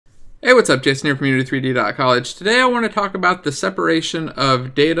Hey, what's up? Jason here from Unity3D.college. Today I want to talk about the separation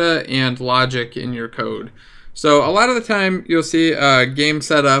of data and logic in your code. So a lot of the time you'll see a game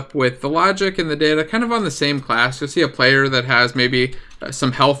set up with the logic and the data kind of on the same class. You'll see a player that has maybe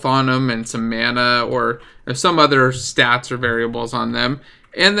some health on them and some mana or some other stats or variables on them.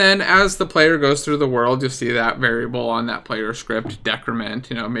 And then as the player goes through the world, you'll see that variable on that player script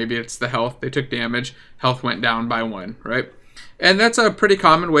decrement. Maybe it's the health. They took damage. Health went down by 1, right? And that's a pretty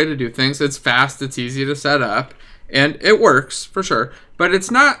common way to do things. It's fast, it's easy to set up, and it works for sure. But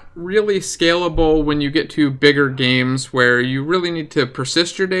it's not really scalable when you get to bigger games where you really need to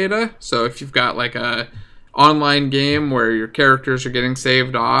persist your data. So if you've got like a online game where your characters are getting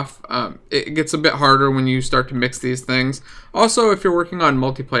saved off, it gets a bit harder when you start to mix these things. Also, if you're working on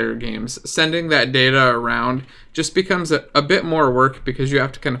multiplayer games, sending that data around just becomes a bit more work because you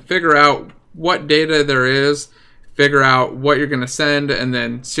have to kind of figure out what data there is, figure out what you're going to send, and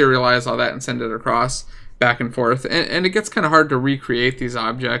then serialize all that and send it across back and forth. And it gets kind of hard to recreate these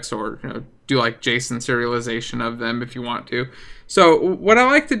objects or do like JSON serialization of them if you want to. So what I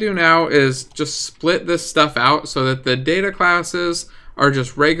like to do now is just split this stuff out so that the data classes are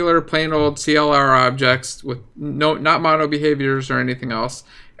just regular plain old CLR objects with not mono behaviors or anything else,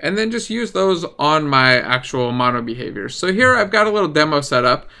 and then just use those on my actual mono behaviors. So here I've got a little demo set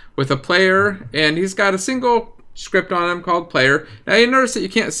up with a player, and he's got a single script on him called player. Now you notice that you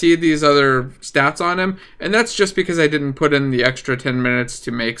can't see these other stats on him, and that's just because I didn't put in the extra 10 minutes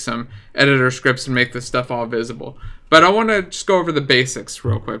to make some editor scripts and make this stuff all visible. But I want to just go over the basics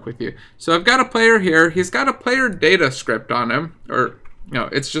real quick with you. So I've got a player here. He's got a player data script on him, or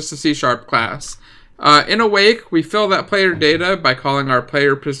it's just a C# class. In Awake, we fill that player data by calling our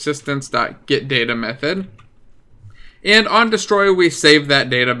player persistence.getData method. And on destroy, we save that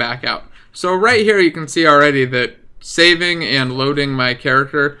data back out. So right here you can see already that saving and loading my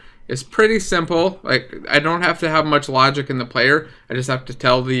character is pretty simple. Like, I don't have to have much logic in the player. I just have to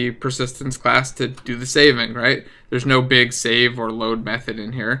tell the persistence class to do the saving, right? There's no big save or load method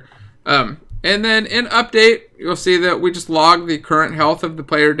in here. And then in update, you'll see that we just log the current health of the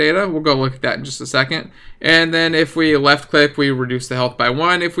player data. We'll go look at that in just a second. And then if we left click, we reduce the health by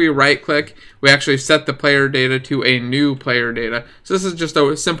 1. If we right click, we actually set the player data to a new player data. So this is just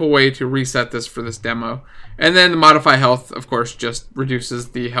a simple way to reset this for this demo. And then the modify health, of course, just reduces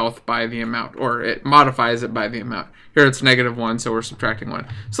the health by the amount, or it modifies it by the amount. Here it's -1, so we're subtracting 1.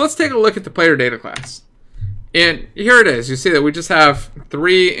 So let's take a look at the player data class. And here it is. You see that we just have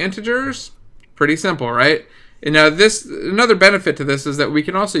 3 integers. Pretty simple, right? And now another benefit to this is that we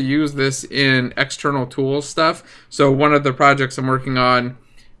can also use this in external tools stuff. So one of the projects I'm working on,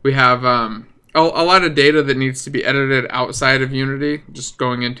 we have a lot of data that needs to be edited outside of Unity, just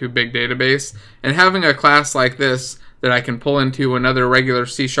going into a big database. And having a class like this that I can pull into another regular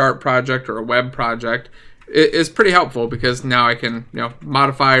C# project or a web project is pretty helpful, because now I can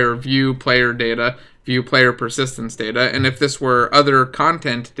modify or view player data, view player persistence data, and if this were other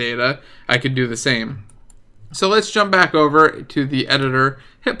content data, I could do the same. So let's jump back over to the editor,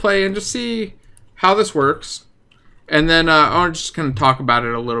 hit play, and just see how this works. And then I'm just going to talk about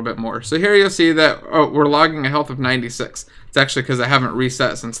it a little bit more. So here you'll see that we're logging a health of 96. It's actually because I haven't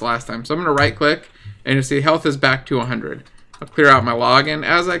reset since the last time. So I'm going to right click, and you'll see health is back to 100. I'll clear out my log, and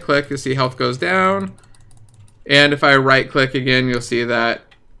as I click, you'll see health goes down. And if I right click again, you'll see that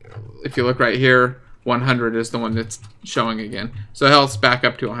if you look right here, 100 is the one that's showing again. So health's back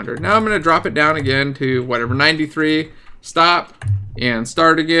up to 100. Now I'm going to drop it down again to whatever, 93, stop, and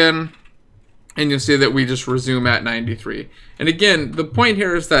start again. And you'll see that we just resume at 93. And again, the point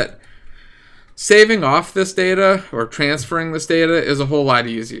here is that saving off this data or transferring this data is a whole lot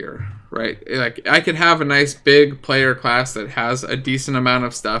easier, right? Like, I could have a nice big player class that has a decent amount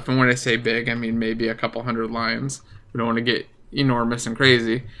of stuff. And when I say big, I mean maybe a couple hundred lines. We don't want to get enormous and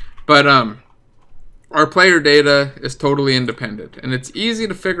crazy. But our player data is totally independent, and it's easy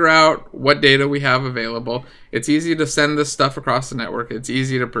to figure out what data we have available. It's easy to send this stuff across the network. It's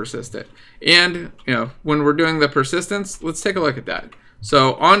easy to persist it. And when we're doing the persistence, let's take a look at that.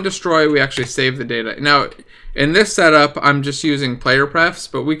 So on destroy, we actually save the data. Now in this setup, I'm just using player prefs,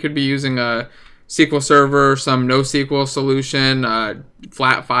 but we could be using a SQL Server, some NoSQL solution,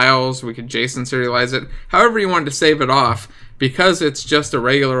 flat files. We could JSON serialize it. However you want to save it off. Because it's just a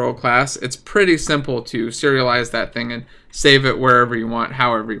regular old class, it's pretty simple to serialize that thing and save it wherever you want,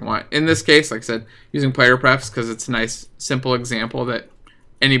 however you want. In this case, like I said, using player prefs because it's a nice, simple example that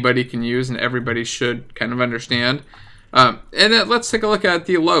anybody can use and everybody should kind of understand. And then let's take a look at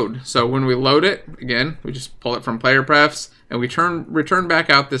the load. So when we load it, again, we just pull it from player prefs and we return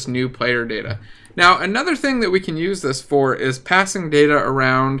back out this new player data. Now, another thing that we can use this for is passing data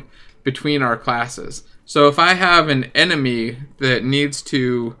around between our classes. So if I have an enemy that needs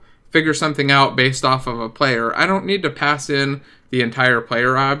to figure something out based off of a player, I don't need to pass in the entire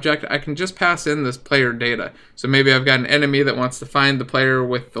player object. I can just pass in this player data. So maybe I've got an enemy that wants to find the player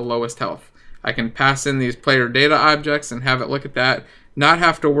with the lowest health. I can pass in these player data objects and have it look at that, not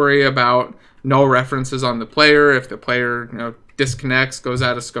have to worry about null references on the player if the player disconnects, goes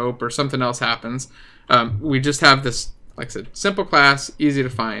out of scope, or something else happens. We just have this, like I said, simple class, easy to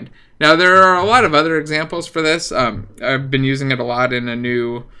find. Now there are a lot of other examples for this. I've been using it a lot in a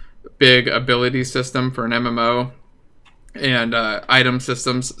new big ability system for an MMO and item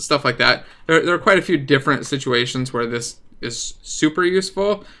systems, stuff like that. There are quite a few different situations where this is super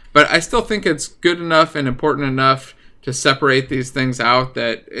useful, but I still think it's good enough and important enough to separate these things out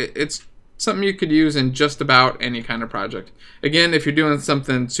that it's something you could use in just about any kind of project. Again, if you're doing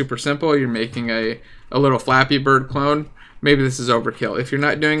something super simple, you're making a little Flappy Bird clone, maybe this is overkill. If you're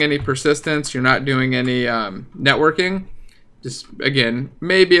not doing any persistence, you're not doing any networking, just, again,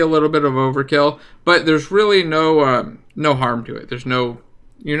 maybe a little bit of overkill, but there's really no harm to it.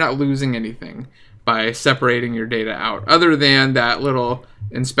 You're not losing anything by separating your data out, other than that little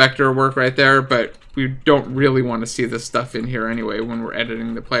inspector work right there, but we don't really want to see this stuff in here anyway when we're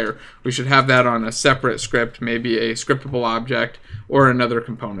editing the player. We should have that on a separate script, maybe a scriptable object or another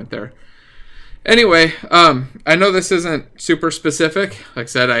component there. Anyway, I know this isn't super specific. Like I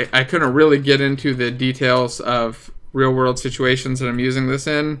said, I couldn't really get into the details of real-world situations that I'm using this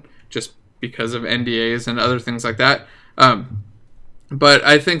in, just because of NDAs and other things like that. But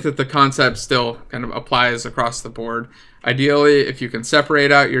I think that the concept still kind of applies across the board. Ideally, if you can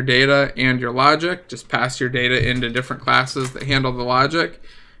separate out your data and your logic, just pass your data into different classes that handle the logic,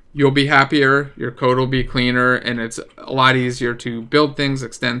 you'll be happier, your code will be cleaner, and it's a lot easier to build things,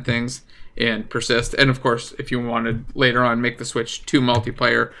 extend things, and persist. And of course, if you wanted later on make the switch to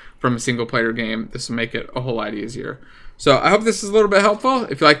multiplayer from a single player game, this will make it a whole lot easier. So I hope this is a little bit helpful.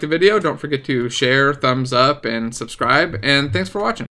 If you liked the video, don't forget to share, thumbs up, and subscribe. And thanks for watching.